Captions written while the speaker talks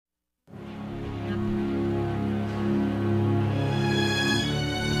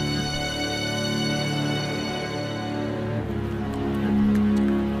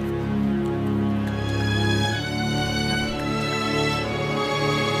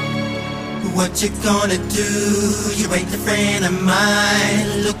What you gonna do? You ain't a friend of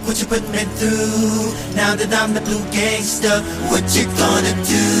mine. Look what you put me through. Now that I'm the blue gangster, what you gonna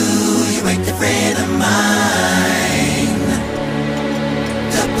do? You ain't a friend of mine.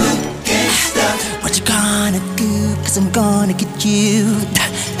 The blue gangster. What you gonna do? 'Cause I'm gonna get you.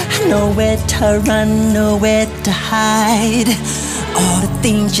 Nowhere to run, nowhere to hide. All the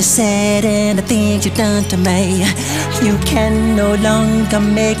things you said and the things you done to me, you can no longer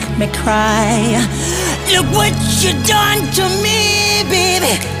make me cry. Look what you done to me,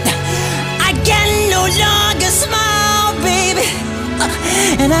 baby. I can no longer smile, baby.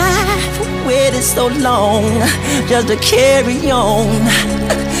 And I've waited so long just to carry on.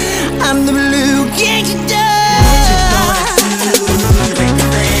 I'm the blue gangster.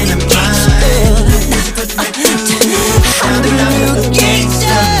 I'm the blue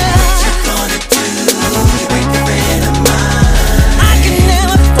gangster. I can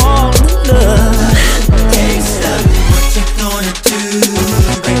never fall in love. Gangster, what you gonna do?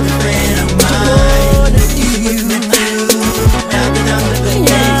 You ain't a friend of mine. Now that I'm the blue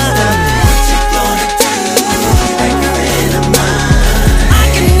gangster, what you gonna do? You ain't a friend of mine. I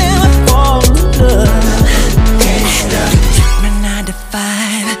can never fall in love. Gangster, My 9 to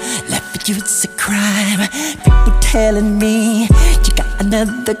 5, left for you it's a crime. People telling me you got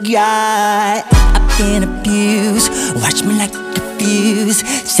another guy. I've been abused, watch me like the fuse.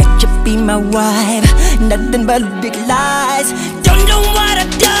 Said you'd be my wife, nothing but big lies. Don't know what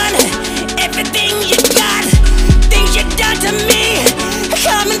I've done, everything you got, things you done to me,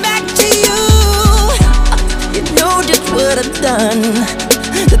 coming back to you. You know just what I've done,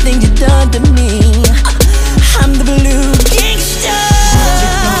 the things you done to me. I'm the blue gangster.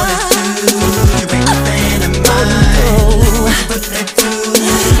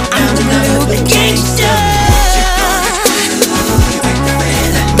 I'm the blue gangster.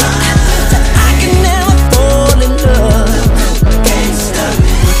 I can never fall in love.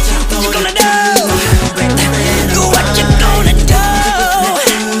 What you gonna do? What you gonna do?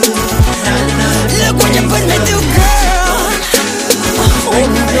 Look what you put me through, girl. Oh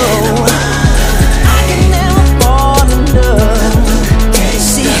no, I can never fall in love.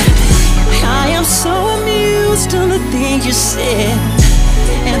 See, I am so amused to the things you said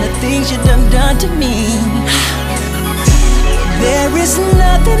and the things you done to me. There is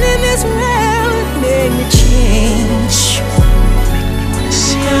nothing in this world that made me change.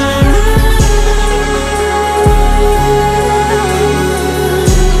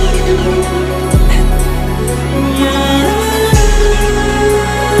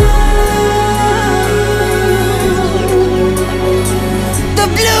 The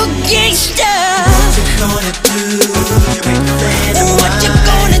blue gangster. what you gonna do? You ain't a friend of What you mine.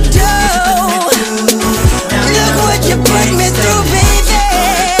 gonna do? Look what you put me through, baby.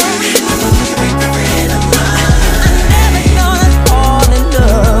 You ain't a friend of mine. I'm never gonna fall in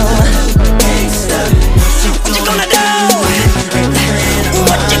love. Gangster, What you gonna do?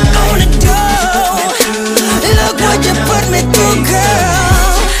 What you gonna do? Look what you put me through, girl.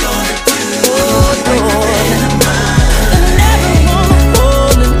 Oh Lord, I'm never gonna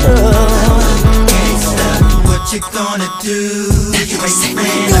fall in love. what you gonna do? You ain't a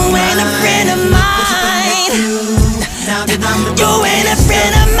friend You of ain't a friend of mine. Now that I'm the You ain't a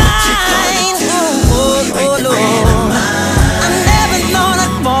friend of mine. Oh Lord, I'm never gonna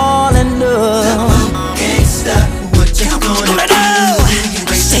fall in love. gangster, what you gonna Gonna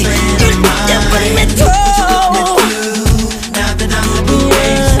do? Say you put me through. Now that I'm the blue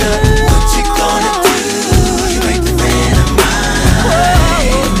gangster, what you gonna do? You ain't a friend of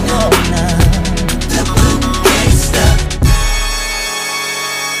mine. The blue gangster.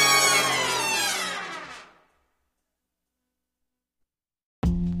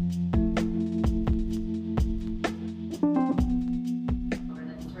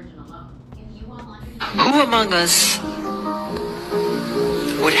 Who among us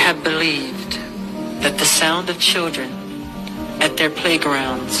would have believed that the sound of children at their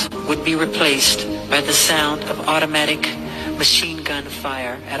playgrounds would be replaced by the sound of automatic machine gun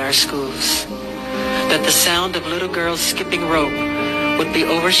fire at our schools? That the sound of little girls skipping rope would be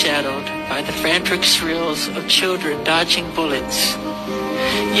overshadowed by the frantic shrills of children dodging bullets?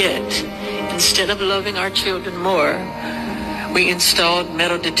 Yet, instead of loving our children more, we installed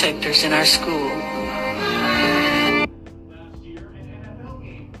metal detectors in our school.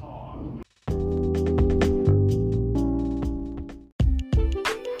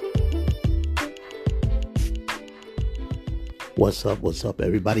 What's up,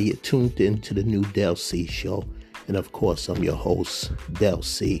 everybody? You're tuned in to the new Del C show. And of course, I'm your host, Del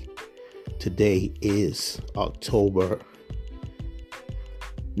C. Today is October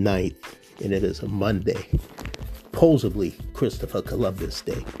 9th, and it is a Monday, supposedly Christopher Columbus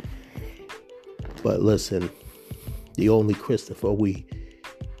Day. But listen, the only Christopher we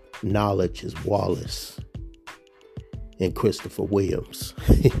acknowledge is Wallace and Christopher Williams.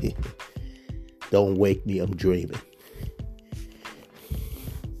 Don't wake me, I'm dreaming.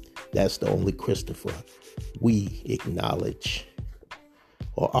 That's the only Christopher we acknowledge.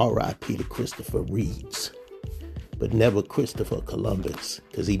 Or R.I.P. to Christopher Reeves. But never Christopher Columbus,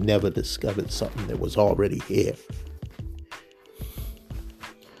 because he never discovered something that was already here.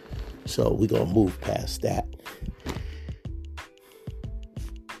 So we're going to move past that.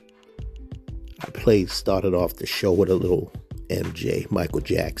 Started off the show with a little MJ, Michael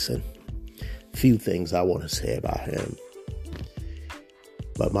Jackson. Few things I want to say about him.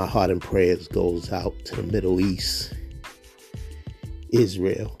 But my heart and prayers goes out to the Middle East,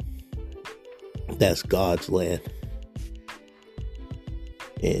 Israel. That's God's land.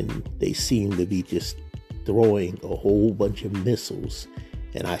 And they seem to be just throwing a whole bunch of missiles.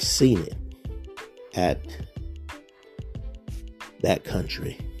 And I seen it at that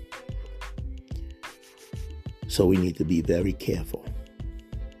country. So we need to be very careful.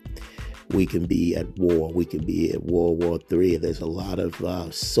 We can be at war. We can be at World War III. There's a lot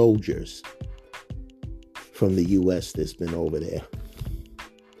of soldiers from the U.S. that's been over there.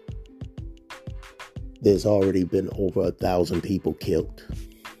 There's already been over 1,000 people killed.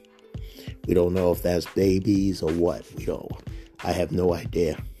 We don't know if that's babies or what. I have no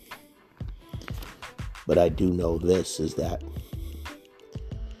idea. But I do know this, is that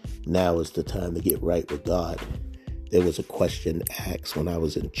now is the time to get right with God. There was a question asked when I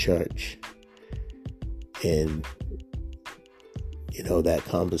was in church. And, that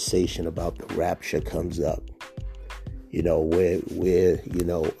conversation about the rapture comes up. Where,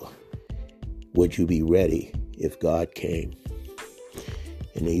 would you be ready if God came?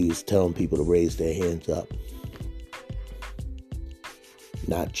 And he was telling people to raise their hands up.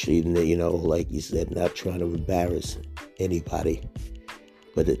 Not cheating, like he said, not trying to embarrass anybody.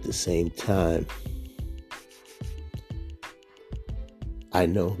 But at the same time, I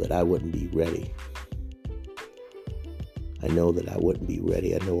know that I wouldn't be ready. I know that I wouldn't be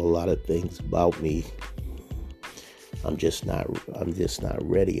ready. I know a lot of things about me. I'm just not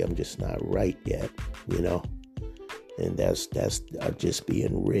ready. I'm just not right yet, And that's I'm just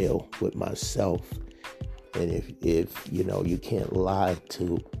being real with myself. And if you can't lie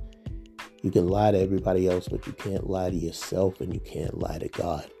to, you can lie to everybody else, but you can't lie to yourself, and you can't lie to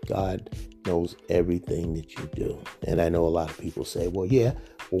God. God knows everything that you do. And I know a lot of people say, well,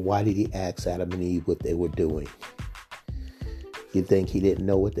 why did he ask Adam and Eve what they were doing? You think he didn't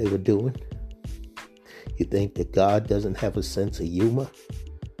know what they were doing? You think that God doesn't have a sense of humor?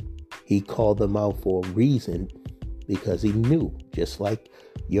 He called them out for a reason, because he knew, just like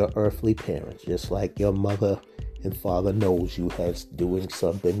your earthly parents, just like your mother and father knows you had doing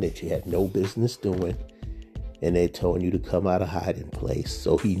something that you had no business doing, and they're telling you to come out of hiding place.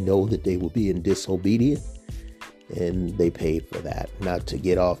 So he know that they were being disobedient, and they paid for that. Not to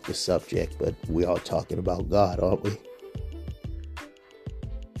get off the subject, but we are talking about God, aren't we?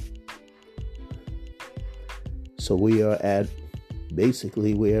 So we're at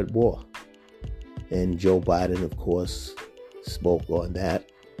war. And Joe Biden, of course, spoke on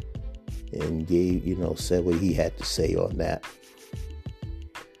that and gave, said what he had to say on that.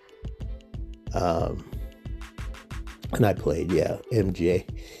 And I played, MJ,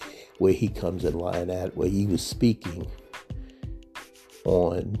 where he comes in line at, where he was speaking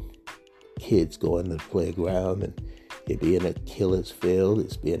on kids going to the playground and it being a killer's field,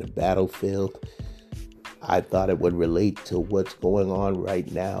 it's being a battlefield. I thought it would relate to what's going on right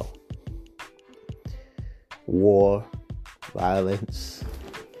now. War, violence,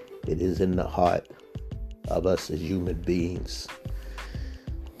 it is in the heart of us as human beings.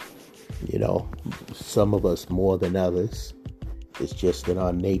 Some of us more than others. It's just in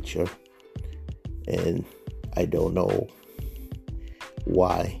our nature. And I don't know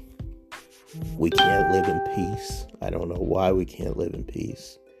why we can't live in peace. I don't know why we can't live in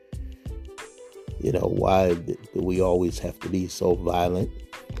peace. Why do we always have to be so violent?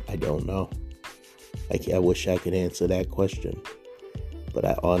 I don't know. I wish I could answer that question, but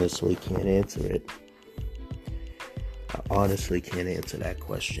I honestly can't answer it. I honestly can't answer that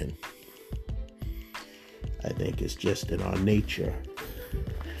question. I think it's just in our nature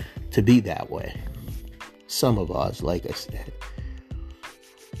to be that way. Some of us, like I said.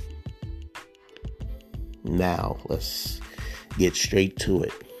 Now, let's get straight to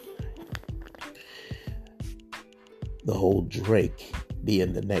it. The whole Drake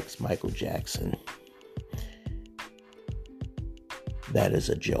being the next Michael Jackson. That is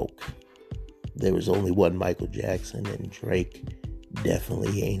a joke. there was only one Michael Jackson, and Drake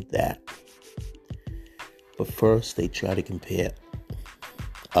definitely ain't that. But first, they try to compare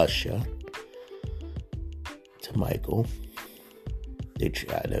Usher to Michael. They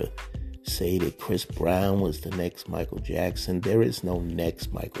try to say that Chris Brown was the next Michael Jackson. There is no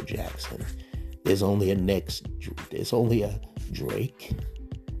next Michael Jackson. There's only a Drake.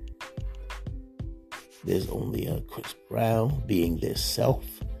 There's only a Chris Brown being their self.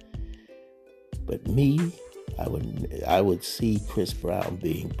 But me, I would see Chris Brown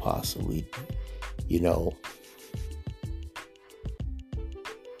being possibly,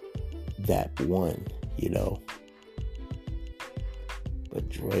 that one, But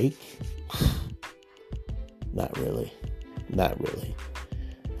Drake, not really.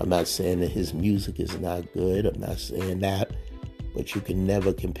 I'm not saying that his music is not good. I'm not saying that. But you can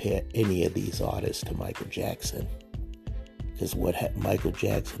never compare any of these artists to Michael Jackson. Because what Michael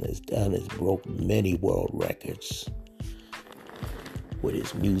Jackson has done is broke many world records. With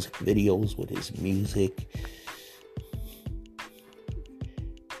his music videos, with his music.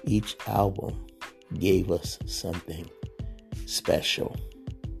 Each album gave us something special.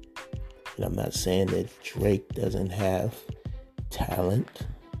 And I'm not saying that Drake doesn't have talent,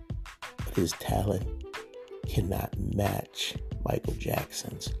 but his talent cannot match Michael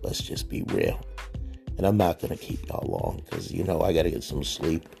Jackson's. Let's just be real. And I'm not going to keep y'all long because, I got to get some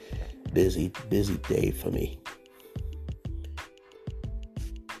sleep. Busy day for me.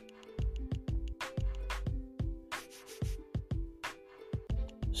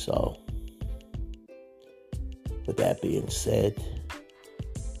 So, with that being said,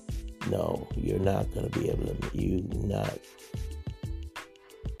 no, you're not going to be able to,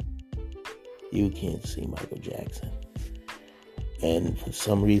 you can't see Michael Jackson. And for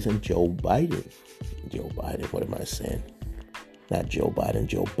some reason, Joe Biden, what am I saying? Not Joe Biden,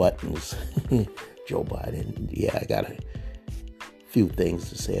 Joe Buttons. Joe Biden, yeah, I got a few things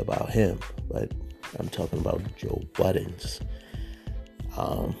to say about him, but I'm talking about Joe Buttons.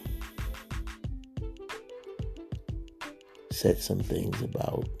 Said some things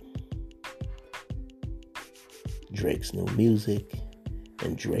about Drake's new music,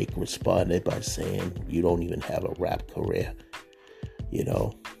 and Drake responded by saying, you don't even have a rap career,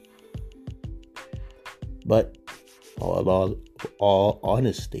 But all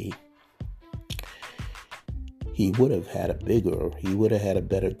honesty, he would have had a better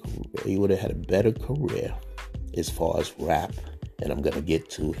career as far as rap. And I'm going to get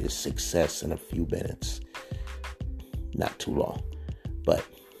to his success in a few minutes. Not too long. But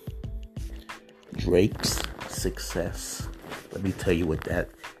Drake's success, let me tell you what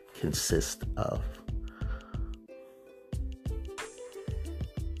that consists of.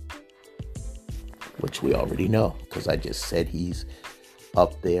 Which we already know, because I just said he's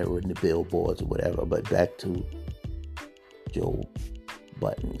up there in the billboards or whatever. But back to Joe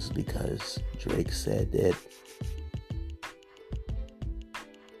Buttons, because Drake said that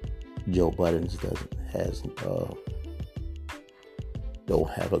Joe Buttons don't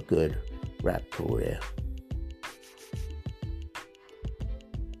have a good rap career.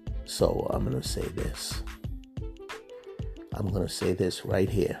 So I'm gonna say this. Right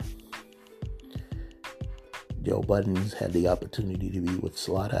here. Joe Buttons had the opportunity to be with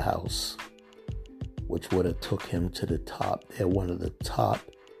Slaughterhouse, which would have took him to the top. They're one of the top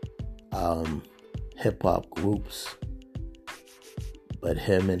hip-hop groups. But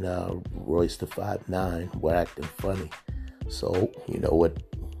him and Royce da 5'9" were acting funny. So, you know what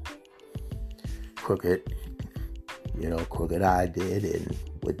Crooked I did and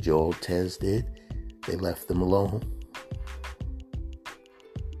what Joel Tez did? They left them alone.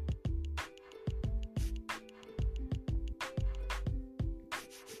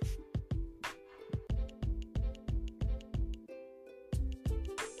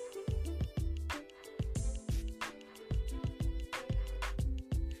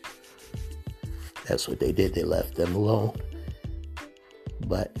 That's what they did. They left them alone.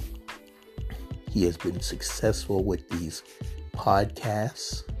 But he has been successful with these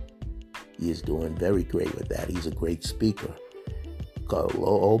podcasts. He is doing very great with that. He's a great speaker.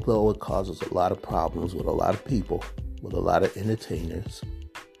 Although it causes a lot of problems with a lot of people, with a lot of entertainers,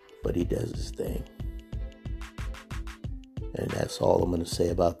 but he does his thing. And that's all I'm going to say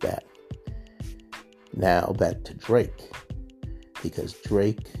about that. Now back to Drake. Because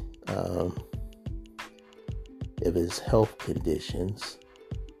Drake, of his health conditions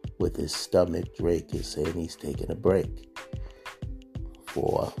with his stomach, Drake is saying he's taking a break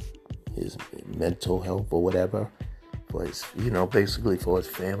for his mental health or whatever, for his, basically for his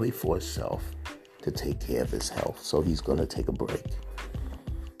family, for himself, to take care of his health. So he's going to take a break.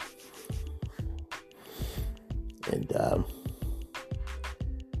 And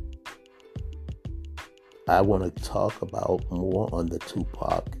I want to talk about more on the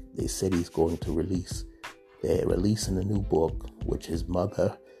Tupac. They said he's going to release. They're releasing a new book, which his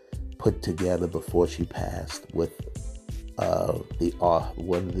mother put together before she passed with the author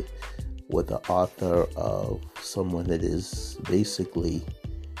of someone that is basically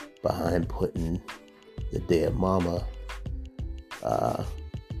behind putting the Dead Mama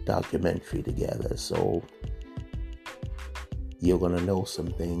documentary together. So you're going to know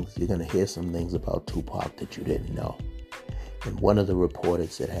some things. You're going to hear some things about Tupac that you didn't know. And one of the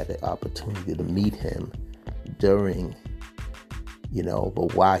reporters that had the opportunity to meet him during,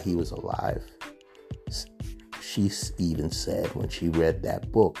 but while he was alive, she even said when she read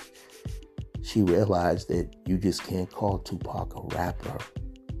that book, she realized that you just can't call Tupac a rapper.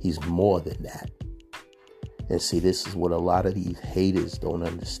 He's more than that. And see, this is what a lot of these haters don't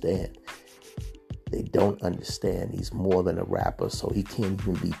understand. They don't understand he's more than a rapper, so he can't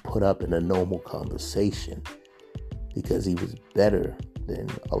even be put up in a normal conversation because he was better than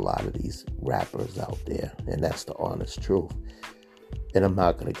a lot of these rappers out there. And that's the honest truth. And I'm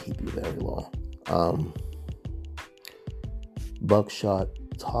not going to keep you very long. Buckshot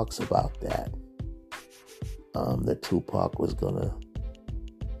talks about that. That Tupac was going to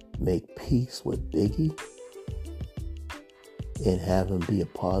make peace with Biggie and have him be a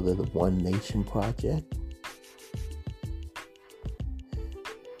part of the One Nation project.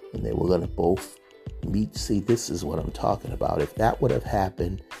 And they were going to both meet. See, this is what I'm talking about. If that would have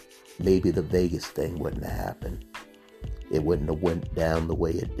happened, maybe the Vegas thing wouldn't have happened. It wouldn't have went down the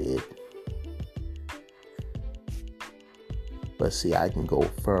way it did. But see, I can go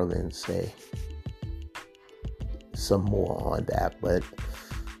further and say some more on that, but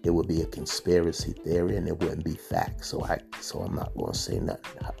it would be a conspiracy theory and it wouldn't be fact. So I'm not going to say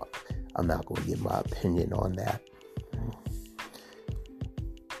nothing. I'm not going to give my opinion on that.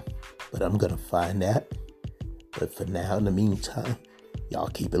 But I'm going to find that. But for now, in the meantime, y'all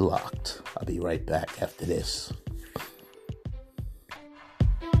keep it locked. I'll be right back after this.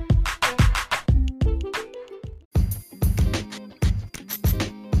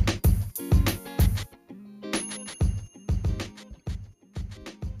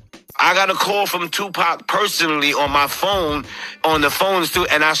 I got a call from Tupac personally on my phone, on the phones too,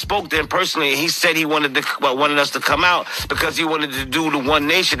 and I spoke to him personally. And he said he wanted us to come out because he wanted to do the One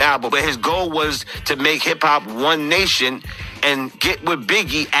Nation album. But his goal was to make hip hop One Nation and get with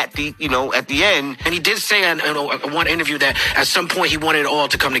Biggie at the end. And he did say in one interview that at some point he wanted it all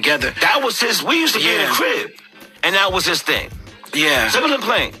to come together. That was we used to be in the crib, and that was his thing. Yeah. Simple and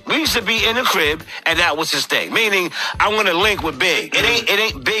plain. We used to be in the crib, and that was his thing. Meaning, I want to link with Big. It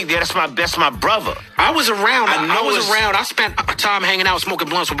ain't Big there. That's my brother. I was around. I spent time hanging out, smoking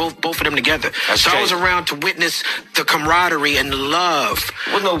blunts with both of them together. I was around to witness the camaraderie and the love.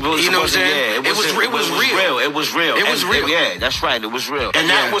 Well, no, you know what I'm saying? Yeah, it was real. It was real. Yeah, that's right. It was real. And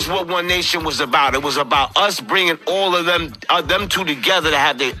that was what One Nation was about. It was about us bringing all of them two together to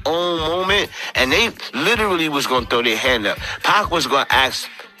have their own moment. And they literally was going to throw their hand up. Pac was going to ask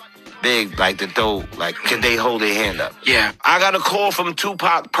Big, can they hold their hand up? Yeah. I got a call from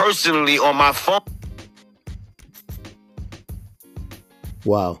Tupac personally on my phone.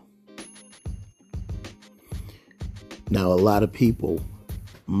 Wow. Now, a lot of people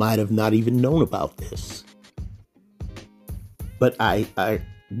might have not even known about this. But I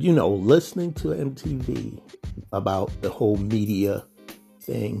listening to MTV about the whole media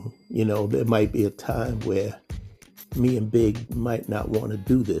thing, there might be a time where me and Big might not want to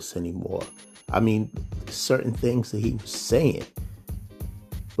do this anymore. I mean, certain things that he was saying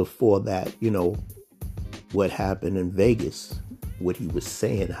before that, what happened in Vegas, what he was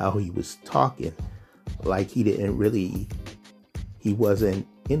saying, how he was talking, like he wasn't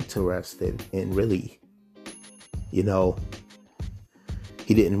interested in really, he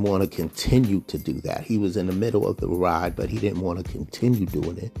didn't want to continue to do that. He was in the middle of the ride, but he didn't want to continue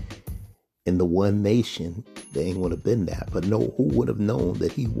doing it. In the One Nation, they ain't would have been that. But no, who would have known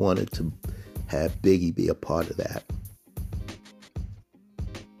that he wanted to have Biggie be a part of that?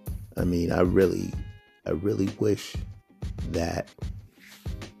 I mean, I really wish that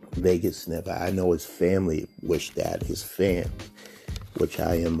Vegas never. I know his family wished that, his fans, which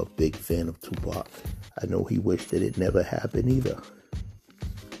I am a big fan of Tupac. I know he wished that it never happened either.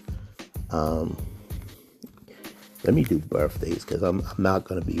 Let me do birthdays because I'm not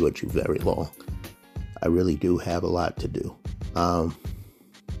going to be with you very long. I really do have a lot to do. I'm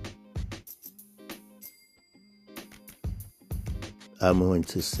going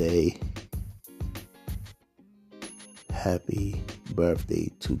to say happy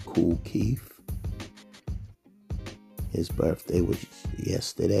birthday to Kool Keith. His birthday was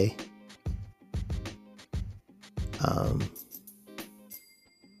yesterday.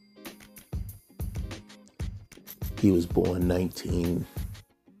 He was born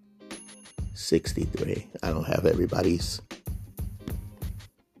 1963. I don't have everybody's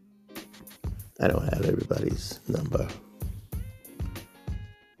number.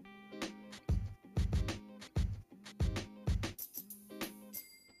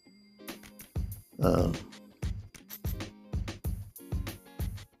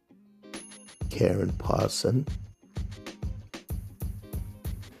 Karen Parson.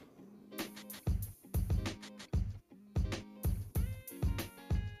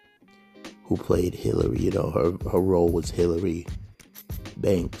 Who played Hillary. You know, her role was Hillary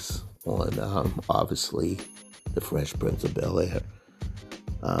Banks on, obviously, The Fresh Prince of Bel-Air.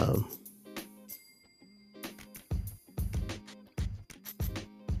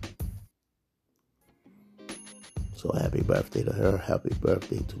 So happy birthday to her. Happy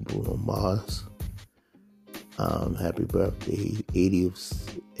birthday to Bruno Mars. Happy birthday,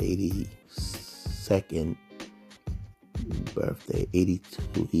 82nd birthday,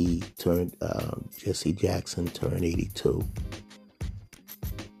 82. He turned, Jesse Jackson turned 82.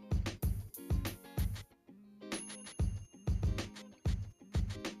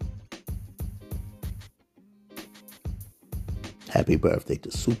 Happy birthday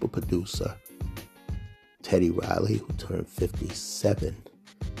to super producer Teddy Riley, who turned 57,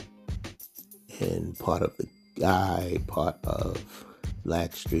 and part of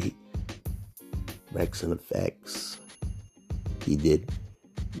Blackstreet, Rex and Effects. He did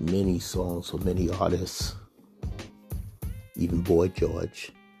many songs for many artists, even Boy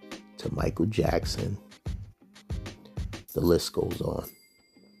George, to Michael Jackson. The list goes on.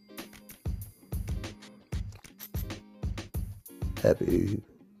 Happy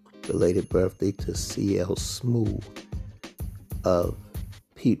belated birthday to CL Smooth of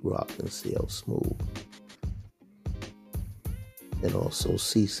Pete Rock and CL Smooth. And also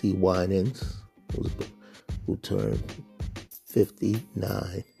CeCe Winans, who turned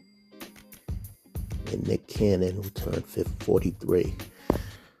 59. And Nick Cannon, who turned 43.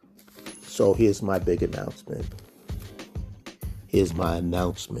 So here's my big announcement. Here's my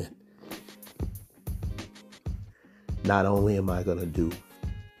announcement. Not only am I going to do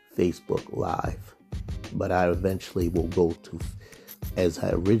Facebook Live, but I eventually will go to, as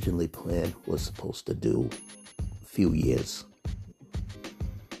I originally planned, was supposed to do a few years.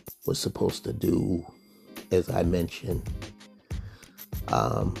 Was supposed to do, as I mentioned,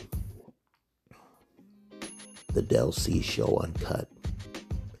 the Del C Show Uncut.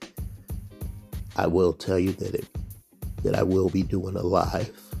 I will tell you that I will be doing a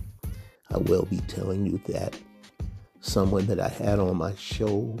live. I will be telling you that someone that I had on my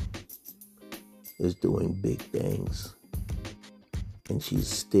show is doing big things. And she's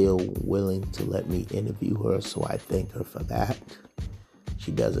still willing to let me interview her, so I thank her for that.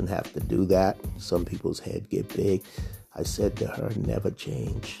 She doesn't have to do that. Some people's head get big. I said to her, never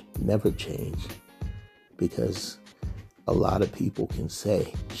change. Never change. Because a lot of people can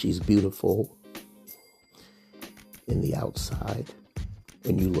say she's beautiful in the outside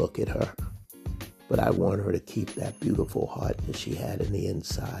when you look at her. But I want her to keep that beautiful heart that she had in the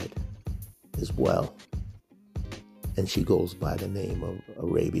inside as well. And she goes by the name of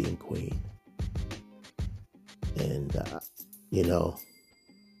Arabian Queen. And,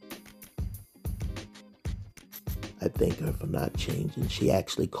 I thank her for not changing. She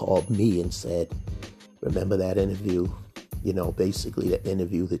actually called me and said, remember that interview? Basically the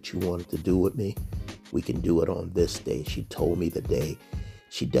interview that you wanted to do with me? We can do it on this day. She told me the day.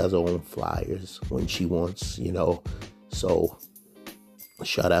 She does her own flyers when she wants, So,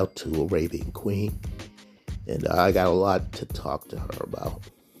 shout out to Arabian Queen. And I got a lot to talk to her about.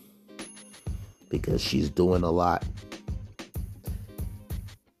 Because she's doing a lot.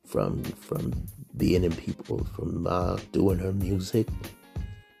 From being in people, from doing her music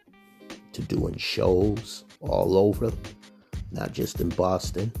to doing shows all over, not just in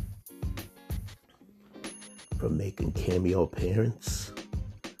Boston, from making cameo appearances,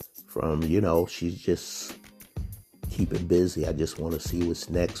 from, she's just keeping busy. I just want to see what's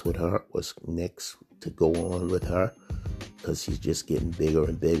next with her, what's next to go on with her, because she's just getting bigger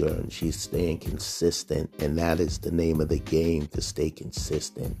and bigger, and she's staying consistent, and that is the name of the game, to stay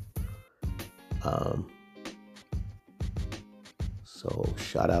consistent. So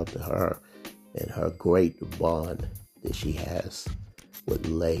shout out to her and her great bond that she has with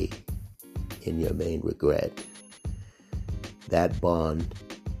Lay in Your Main Regret. That bond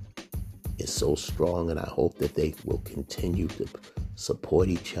is so strong, and I hope that they will continue to support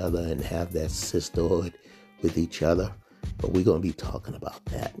each other and have that sisterhood with each other. But we're going to be talking about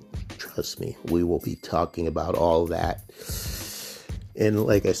that. Trust me, we will be talking about all that. And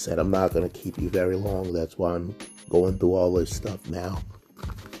like I said, I'm not going to keep you very long. That's why I'm going through all this stuff now.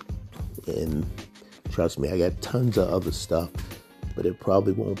 And trust me, I got tons of other stuff. But it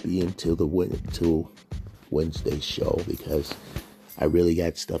probably won't be until Wednesday's show, because I really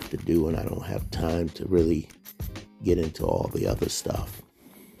got stuff to do and I don't have time to really get into all the other stuff.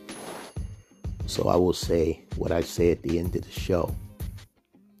 So I will say what I say at the end of the show.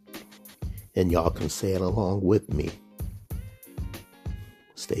 And y'all can say it along with me.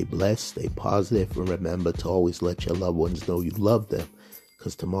 Stay blessed, stay positive, and remember to always let your loved ones know you love them,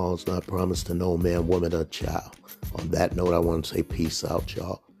 because tomorrow's not promised to no man, woman, or child. On that note, I want to say peace out,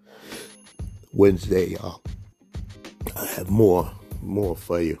 y'all. Wednesday, y'all. I have more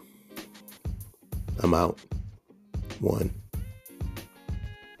for you. I'm out. 1.